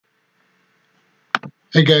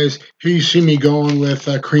Hey guys, here you see me going with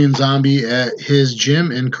Korean Zombie at his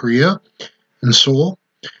gym in Korea, in Seoul.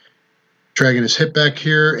 Dragging his hip back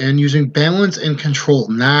here and using balance and control,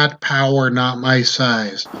 not power, not my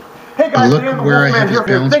size. Hey guys, But look where I have his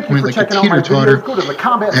balance point like a teeter-totter,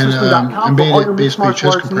 and I made it basically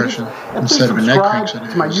chest compression instead of a neck crank, so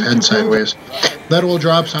his head sideways. Lateral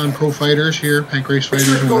drops on pro fighters here, pancreas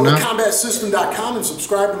fighters and whatnot. CombatSystem.com and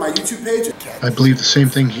subscribe to my YouTube page. I believe the same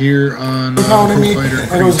thing here on pro fighter.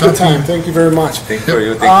 And it was a good time. Thank you very much. Thank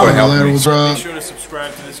you for helping me. Drop. Make sure to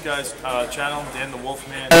subscribe to this guy's channel,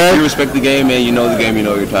 DanTheWolfman. You respect the game, man. You know the game. You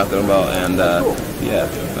know what you're talking about, and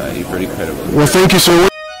yeah, you're pretty credible. Well, thank you so much.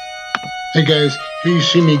 Hey guys, here you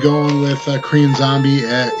see me going with Korean Zombie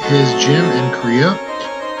at his gym in Korea,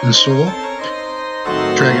 in Seoul.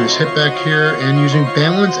 Dragging his hip back here and using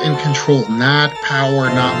balance and control, not power,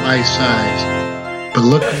 not my size. But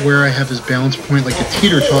look where I have his balance point like a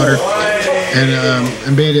teeter-totter, and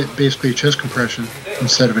I made it basically a chest compression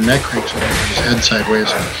instead of a neck crank, so his head sideways.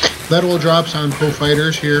 Lateral drops on pro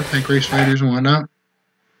fighters here, pancreas fighters and whatnot.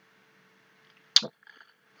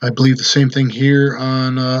 I believe the same thing here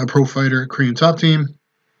on a pro fighter Korean top team.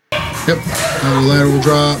 Yep, another lateral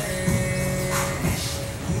drop.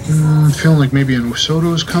 Feeling like maybe an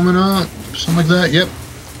Osoto is coming up, something like that. Yep,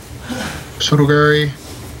 Osoto Gari.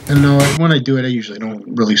 And when I do it, I usually don't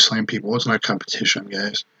really slam people. It's not a competition,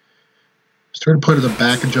 guys. Started putting the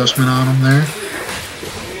back adjustment on him there.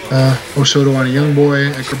 Osoto on a young boy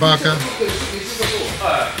at Grabaka.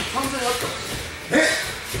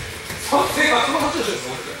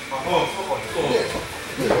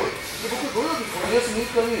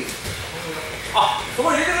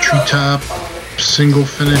 Treetop single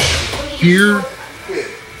finish here.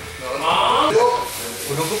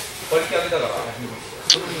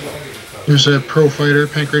 There's a pro fighter,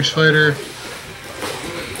 pancreas fighter.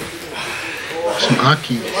 Some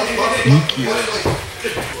Aki, Niki.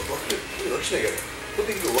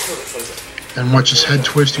 And watch his head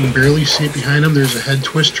twist. You can barely see it behind him. There's a head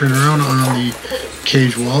twist turn around on the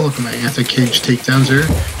cage wall. Look at my anti-cage takedowns there.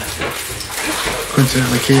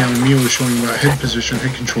 Coincidentally, K.M. Mio was showing about head position,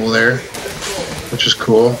 head control there, which is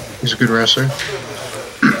cool. He's a good wrestler.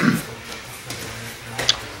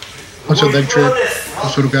 What's a leg trip?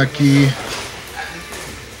 Osorogaki.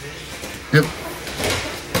 Yep.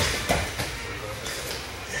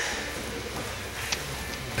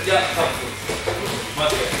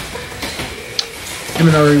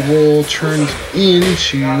 Imanari roll turns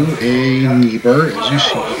into a knee bar, as you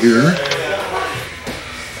see here.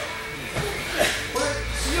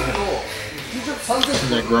 This is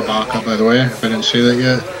that Grabaka, by the way, if I didn't say that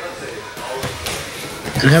yet.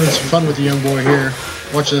 And having some fun with the young boy here.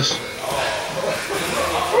 Watch this.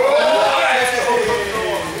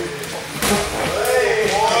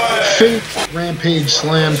 Fake rampage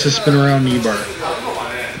slam to spin around knee bar.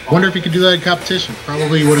 Wonder if he could do that in competition.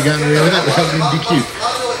 Probably would have gotten away with it without being DQ.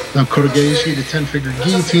 Now Kotogeshi, the 10-figure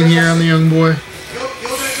guillotine here on the young boy.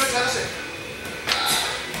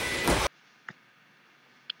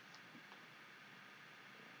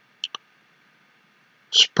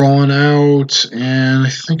 Sprawling out, and I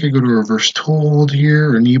think I go to a reverse toe hold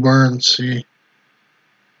here, or knee bar. Let's see.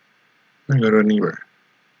 I'm going to go to a knee bar.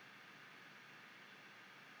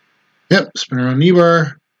 Yep, spin around knee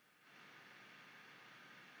bar.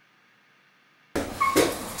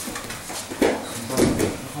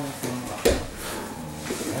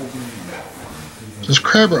 Is this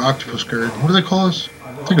crab or octopus guard? What do they call this?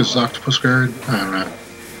 I think it's octopus guard. I don't know.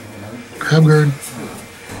 Crab guard.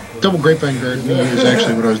 Double grapevine guard is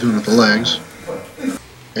actually what I was doing with the legs.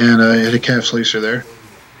 And I hit a calf slicer there.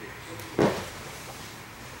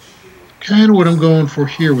 Kind of what I'm going for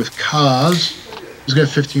here with Kaz. He's got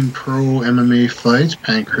 15 pro MMA fights,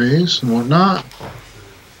 pancreas and whatnot.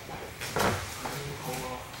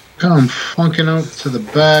 I'm funking out to the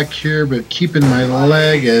back here, but keeping my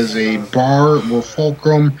leg as a bar or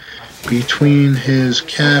fulcrum between his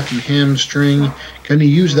calf and hamstring. Gonna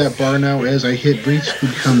use that bar now as I hit basically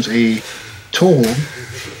becomes a toe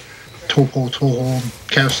hold. Toe hold,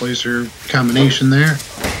 calf slicer combination there.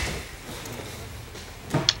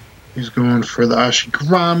 He's going for the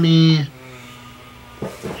Ashigarami.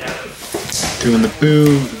 Doing the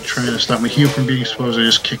boot, trying to stop my heel from being exposed. I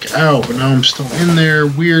just kick out, but now I'm still in there.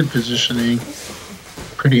 Weird positioning.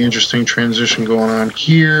 Pretty interesting transition going on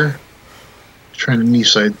here. Trying to knee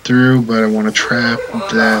side through, but I want to trap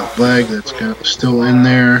that leg that's still in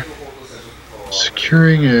there.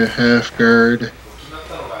 Securing a half guard.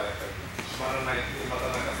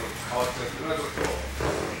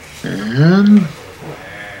 And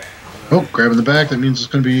oh, grabbing the back. That means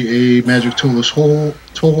it's going to be a magic toeless toe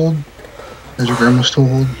hold. as your grandma's toe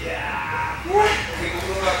hold,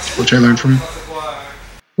 which I learned from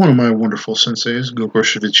one of my wonderful senseis, Gokor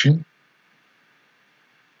Shivichi.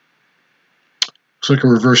 Looks like a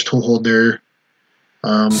reverse toe hold there.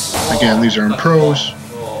 Again, these are in pros.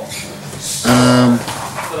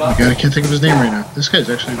 I can't think of his name right now. This guy's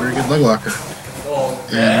actually a very good leg locker.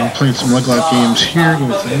 And I'm playing some leg lock games here, going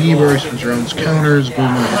with the knee bar, spins around his counters, boom,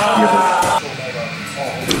 I have to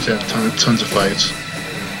be able. He's had tons of fights.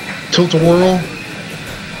 Tilt-a-whirl.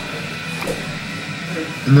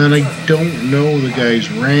 And then I don't know the guy's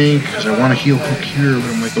rank, because I want to heel hook here, but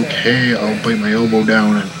I'm like, okay, I'll bite my elbow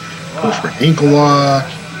down and go for an ankle lock.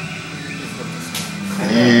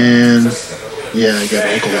 And yeah, I got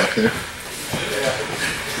an ankle lock there.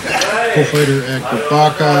 Pro fighter at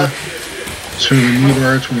Grabaka. So the knee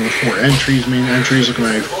bar, it's one of the 4 entries, main entries. Look at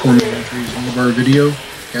my 4 main entries knee bar video,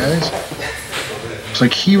 guys. Looks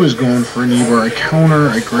like he was going for a knee bar. I counter,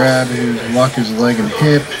 I grab his, lock his leg and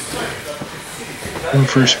hip. Going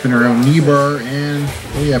for a spin around knee bar, and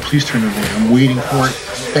oh yeah, please turn it away. I'm waiting for it.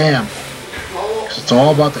 Bam! Because it's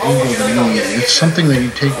all about the angle of the knee. It's something that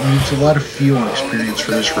needs a lot of feel and experience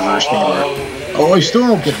for this reverse knee bar. Oh, I still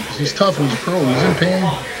don't get him because he's tough and he's a pro. He's in pain.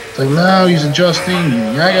 It's like, no, he's adjusting.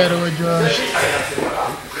 I got to adjust.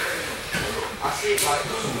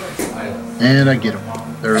 And I get him.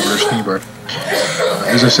 The reverse knee bar.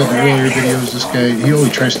 As I said in earlier videos, this guy, he only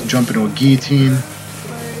tries to jump into a guillotine.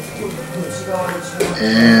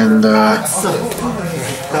 And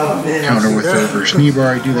counter with the reverse knee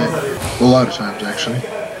bar. I do that a lot of times, actually.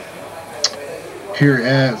 Here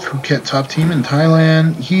at Phuket Top Team in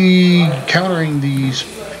Thailand, he countering these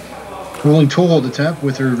rolling toe hold attempt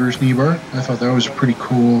with a reverse knee bar. I thought that was a pretty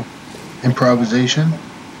cool improvisation.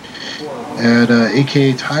 At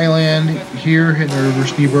AK Thailand, here hitting a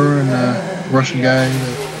reverse knee bar, and a Russian guy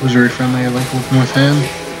that was very friendly. I like working with him.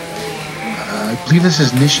 I believe this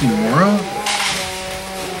is Nishimura.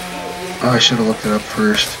 Oh, I should have looked it up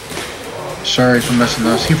first. Sorry for messing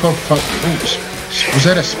up. He fought. Was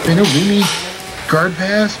that a Spinaroonie guard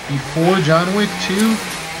pass before John Wick 2?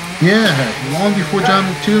 Yeah, long before John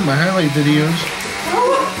Wick 2 in my highlight videos.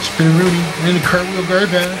 Spinaroonie and a cartwheel guard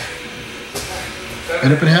pass.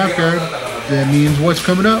 End up in half guard. That means what's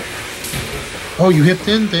coming up? Oh, you hipped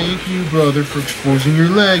in? Thank you, brother, for exposing your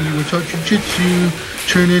leg. You were taught Jiu-Jitsu.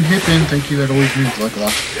 Turn in, hip in. Thank you, that always means leg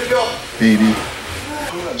lock. Baby.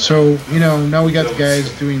 So, you know, now we got the guys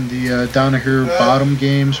doing the Danaher bottom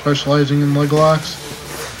game, specializing in leg locks.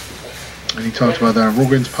 And he talked about that on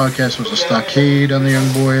Rogan's podcast. It was a stockade on the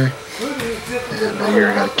young boy. And here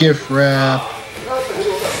I got a gift wrap.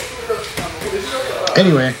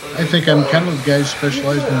 Anyway, I think I'm kind of the guy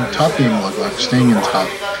specialized in top game leg locks, staying in top.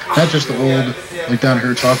 Not just the old, like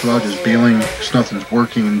Danaher talked about, just bailing because nothing's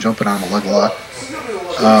working and jumping on a leg lock.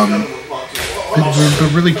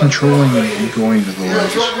 But really controlling and going to the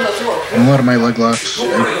legs. And a lot of my leg locks, I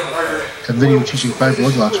have video teaching 5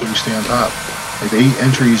 leg locks when you stay on top. I have 8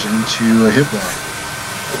 entries into a hip lock.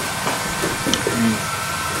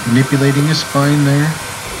 Manipulating his spine there.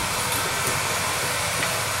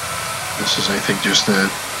 This is, I think, just a,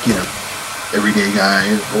 you know, everyday guy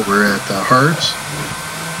over at the Hearts.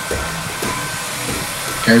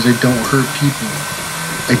 Guys, I don't hurt people.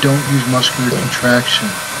 I don't use muscular contraction.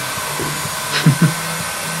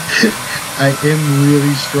 I am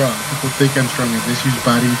really strong. People think I'm strong. I just use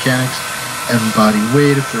body mechanics and body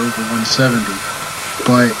weight if they're over 170.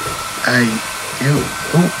 But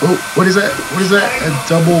what is that? What is that? A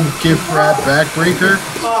double gift wrap backbreaker?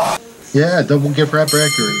 Yeah, double gift wrap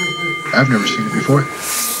backbreaker. I've never seen it before.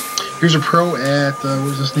 Here's a pro at,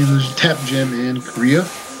 what is this name? There's a Tap Gym in Korea.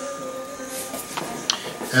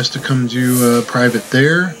 Has to come to a private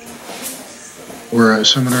there. Or a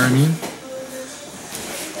seminar, I mean.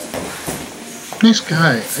 Nice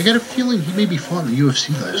guy. I got a feeling he maybe fought in the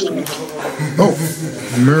UFC last week. Oh,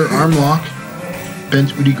 Mir arm lock.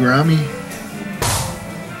 Bent Udigrami.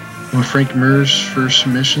 One of Frank Mir's first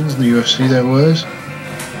submissions in the UFC, that was.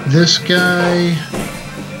 This guy...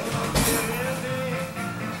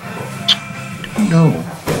 No.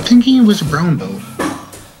 I'm thinking he was a brown belt.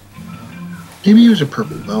 Maybe he was a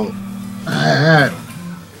purple belt.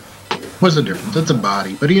 What's the difference? That's a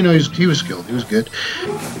body. But you know, he was skilled. He was good.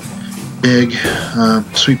 Big.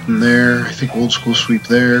 Sweep him there. I think old school sweep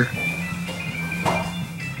there.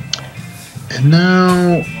 And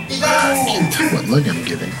now, I can't tell what leg I'm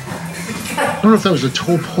getting. I don't know if that was a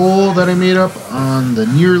toe pull that I made up on the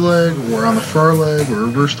near leg or on the far leg or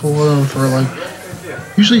reverse toe pull on the far leg.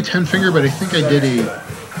 Usually 10 finger, but I think I did a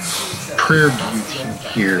prayer guillotine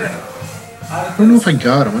here. I don't know if I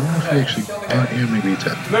got him. I don't know if he actually got him. Maybe he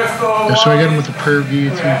did. Yeah, so I got him with the prayer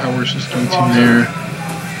guillotine, power assist guillotine there.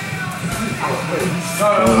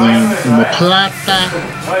 Rolling omoplata.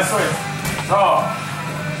 Nice swing. Oh.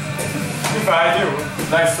 Good by you.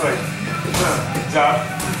 Nice swing. Good job.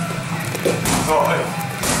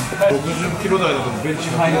 I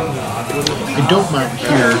don't mount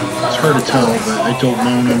here. It's hard to tell, but I don't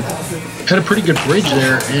mount him. Had a pretty good bridge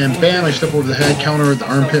there, and bam, I step over the head, counter with the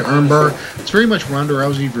armpit armbar. It's very much Ronda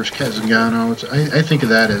Rousey versus Kat Zingano. I think of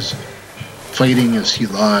that as fighting as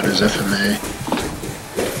Hilad, as FMA.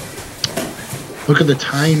 Look at the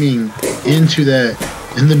timing into that,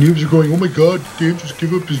 and the noobs are going, oh my god, did Dan just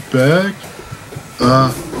give up his back?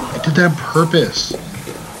 I did that on purpose.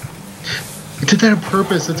 I did that on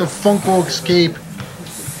purpose. It's a funk roll escape.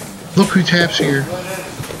 Look who taps here.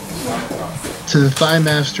 To the Thigh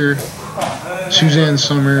Master, Suzanne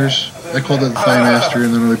Summers. I called it the Thigh Master,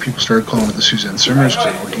 and then other people started calling it the Suzanne Summers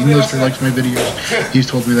because Dean Lister likes my videos. He's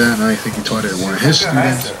told me that, and I think he taught it at one of his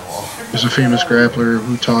students. There's a famous grappler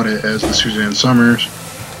who taught it as the Suzanne Summers.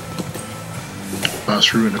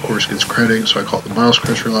 Boss Ruin, of course, gets credit, so I call it the Mouse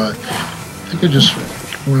Crusher a lot. I think I just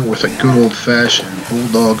went with a good old-fashioned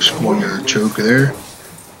bulldog schoolyard choke there.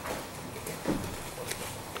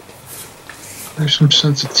 There's some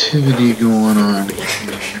sensitivity going on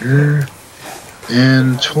here.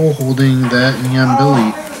 And toe holding that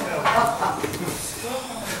Nyambili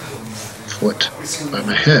foot by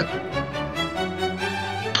my hip.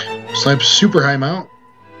 Slap super high mount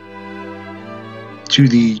to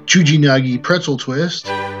the Jujinagi pretzel twist.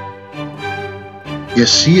 You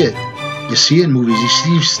see it. You see it in movies.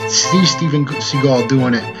 You see Steven Seagal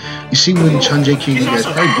doing it. You see when Chun Jae King, you guys,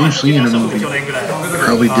 probably Bruce Lee in a movie,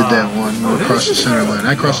 probably did that one across the center line.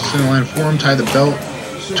 I cross the center line for him, tie the belt,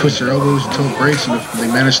 twist their elbows until it breaks, and if they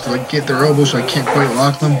manage to get their elbows so I can't quite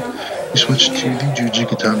lock them, we switch to the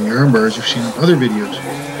Jujikatami armbars you've seen in other videos,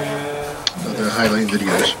 other highlight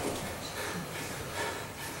videos.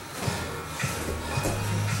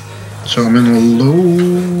 So I'm in a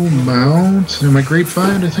low mount. Am I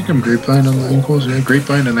grapevine? I think I'm grapevine on the ankles. Yeah,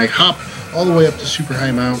 grapevine, and I hop all the way up to super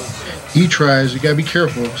high mount. He tries. You gotta be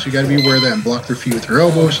careful. So you gotta be aware of that and block their feet with their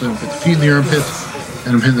elbows. So they don't put the feet in the armpits.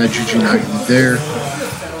 And I'm hitting that Jujinagi there.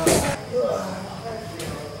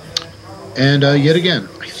 And yet again,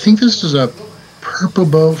 I think this is a purple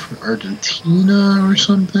belt from Argentina or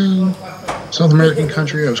something. South American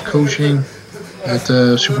country. I was coaching at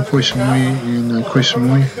Super Koi Samui in Koi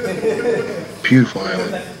Samui. Beautiful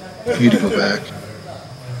island. For you to go back.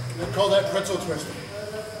 They call that pretzel twister.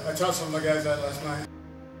 I taught some of the guys that last night.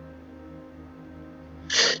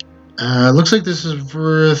 Looks like this is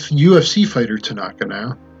for UFC fighter Tanaka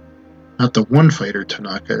now. Not the one fighter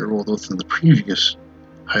Tanaka I rolled with in the previous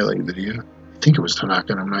highlight video. I think it was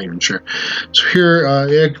Tanaka, and I'm not even sure. So here,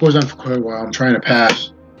 it goes on for quite a while. I'm trying to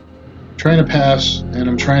pass. And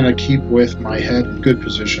I'm trying to keep with my head in good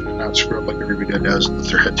position and not screw up like everybody does and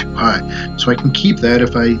lift their head too high. So I can keep that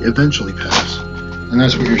if I eventually pass. And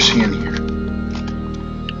that's what you're seeing here.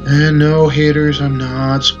 And no, haters, I'm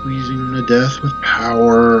not squeezing them to death with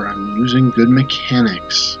power. I'm using good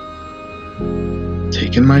mechanics.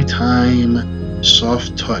 Taking my time,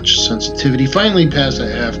 soft touch, sensitivity. Finally pass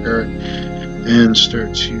that half guard and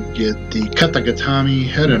start to get the Katagatami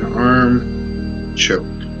head and arm choke.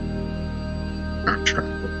 Arm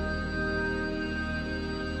triangle.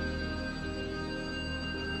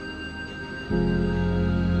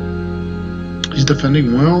 He's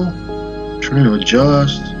defending well. Trying to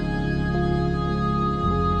adjust.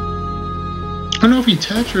 I don't know if he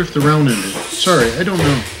tapped or if the round ended. Sorry, I don't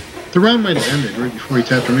know. The round might have ended right before he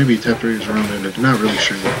tapped, or maybe he tapped right as the round ended. I'm not really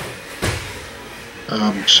sure yet.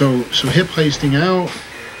 So hip heisting out,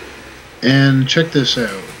 and check this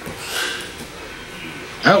out.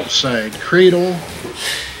 Outside cradle.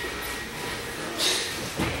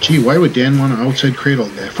 Gee, why would Dan want an outside cradle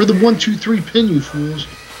guy? For the 1, 2, 3 pin, you fools.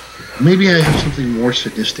 Maybe I have something more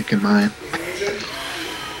sadistic in mind.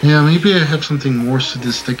 Yeah, maybe I have something more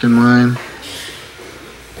sadistic in mind.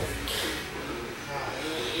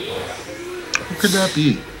 What could that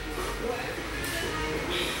be?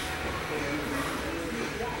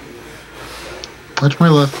 Watch my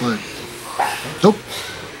left leg. Nope.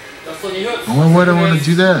 Why would I want to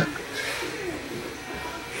do that?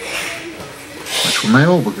 Watch where my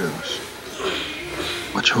elbow goes.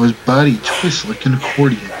 Watch how his body twists like an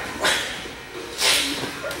accordion.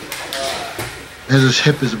 As his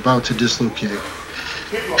hip is about to dislocate.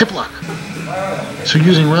 Hip lock. So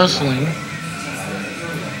using wrestling,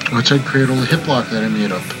 outside cradle, the hip lock that I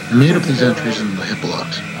made up. I made up these entries in the hip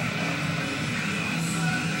locks.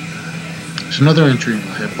 There's another entry in the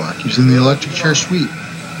hip lock using the electric chair sweep.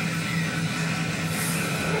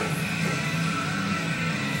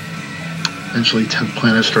 Eventually, 10th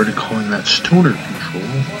Planet started calling that stoner control,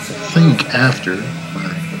 I think after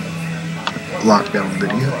my lockdown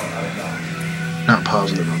video. Not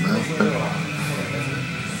positive on that, but...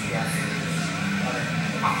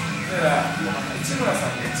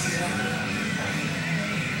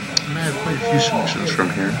 And I have quite a few submissions from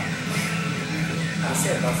here.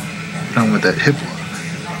 Down with that hip lock.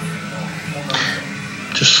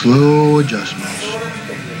 Just slow adjustments.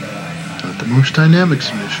 Not the most dynamic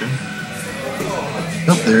submission.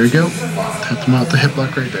 Oh, there you go. Tap them out the hip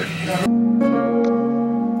lock right there.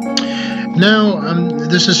 Now,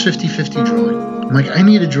 this is 50-50 drilling. I'm like, I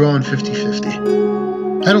need a drill on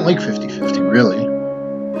 50-50. I don't like 50-50, really.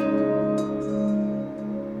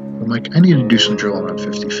 I'm like, I need to do some drilling on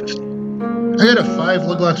 50-50. I got a 5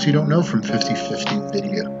 leg locks you don't know from 50-50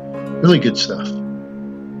 video. Really good stuff.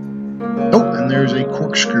 Oh, and there's a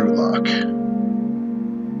corkscrew lock,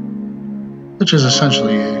 which is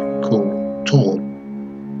essentially a cool tool.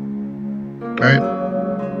 Right?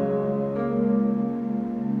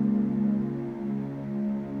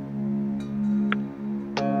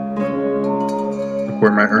 Look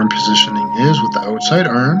where my arm positioning is with the outside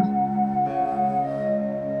arm.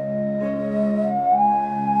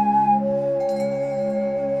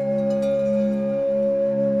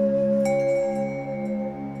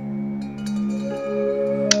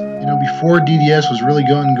 You know, before DDS was really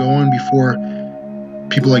going, before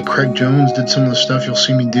people like Craig Jones did some of the stuff you'll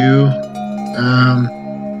see me do,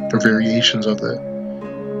 or variations of that. I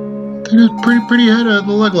think it was pretty ahead of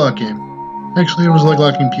the leg lock game. Actually, I was leg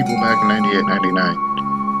locking people back in 98, 99.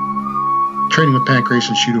 Training with Pancrase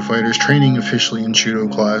and Shudo fighters, training officially in Shudo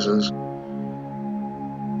classes.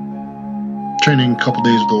 Training a couple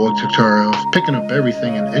days with the Wog Taktarov, picking up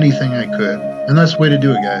everything and anything I could. And that's the way to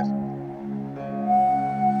do it, guys.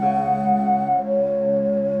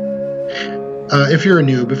 If you're a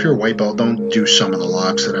noob, if you're a white belt, don't do some of the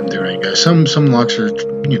locks that I'm doing, guys. Some locks are,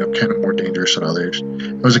 you know, kind of more dangerous than others.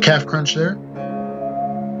 There was a calf crunch there.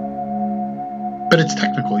 But it's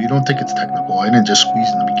technical. You don't think it's technical. I didn't just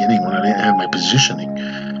squeeze in the beginning when I didn't have my positioning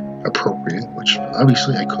appropriate, which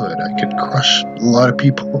obviously I could. I could crush a lot of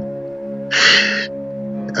people.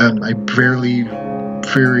 I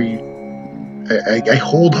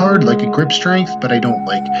hold hard, like a grip strength, but I don't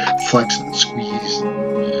like flex and squeeze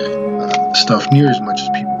stuff near as much as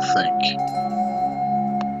people think.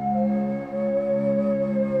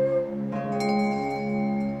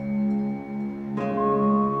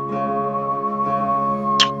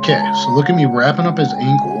 Okay, so look at me wrapping up his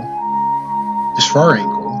ankle, his far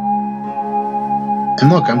ankle. And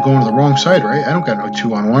look, I'm going to the wrong side, right? I don't got no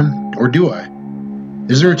 2-on-1, or do I?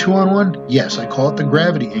 Is there a 2-on-1? Yes, I call it the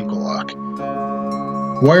gravity ankle lock.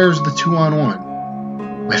 Where's the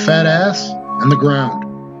 2-on-1? My fat ass and the ground.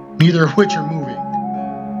 Neither of which are moving.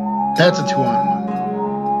 That's a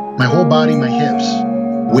 2-on-1. My whole body, my hips,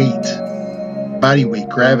 weight, body weight,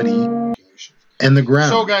 gravity, and the ground.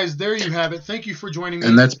 So, guys, there you have it. Thank you for joining me.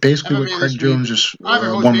 And that's basically what Craig Jones just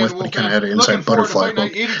won with, but he kind of had an inside butterfly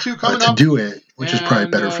hook to do it, which is probably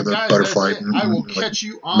better for the butterfly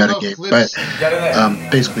metagame. But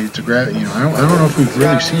basically, it's a gravity. You know, I don't know if we've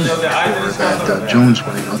really seen it before, that Jones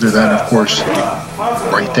winning, other than, of course,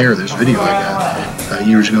 right there, this video I got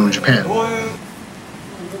years ago in Japan.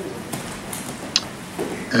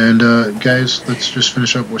 And guys, let's just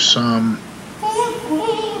finish up with some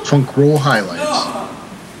Funk Roll highlights.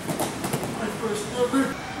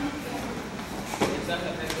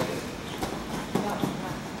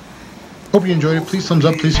 Hope you enjoyed it. Please thumbs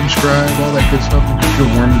up, please subscribe, all that good stuff. Make you feel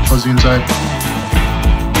warm and fuzzy inside.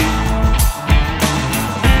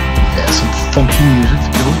 Yeah, some funky music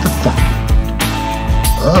to go with the funk.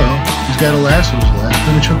 Uh-oh, he's got a lasso. Is the last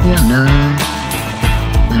gonna choke me out? No.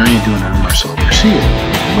 Man, I ain't doing that in Marcelo Garcia.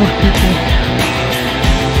 Most people.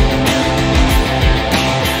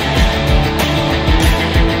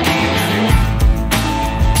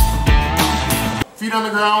 Feet on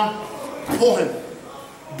the ground, pull him.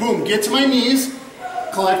 Boom, get to my knees,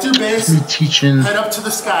 collect your base, head up to the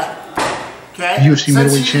sky. Okay? UFC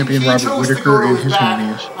middleweight champion Robert Whitaker and his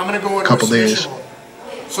homies. I'm going to go in a couple days.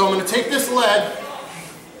 So I'm going to take this leg,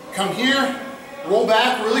 come here, roll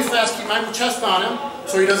back really fast, keep my chest on him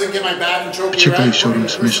so he doesn't get my back and choke me. Particularly showed him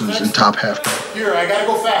submissions in top half guard. Here, I got to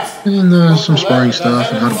go fast. And some sparring stuff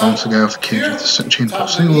and how to bounce the guy off the cage with the chain pull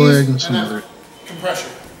single leg and some other compression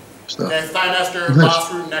stuff. Okay, thigh master, boss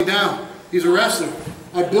root, neck down. He's a wrestler.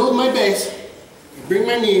 I build my base, bring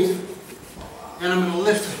my knees, and I'm going to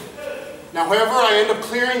lift it. Now, wherever I end up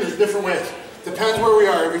clearing, there's different ways. Depends where we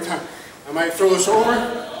are every time. I might throw this over.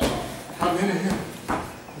 I'm in him.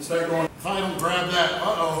 And start going. If I don't grab that,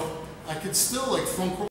 I could still like front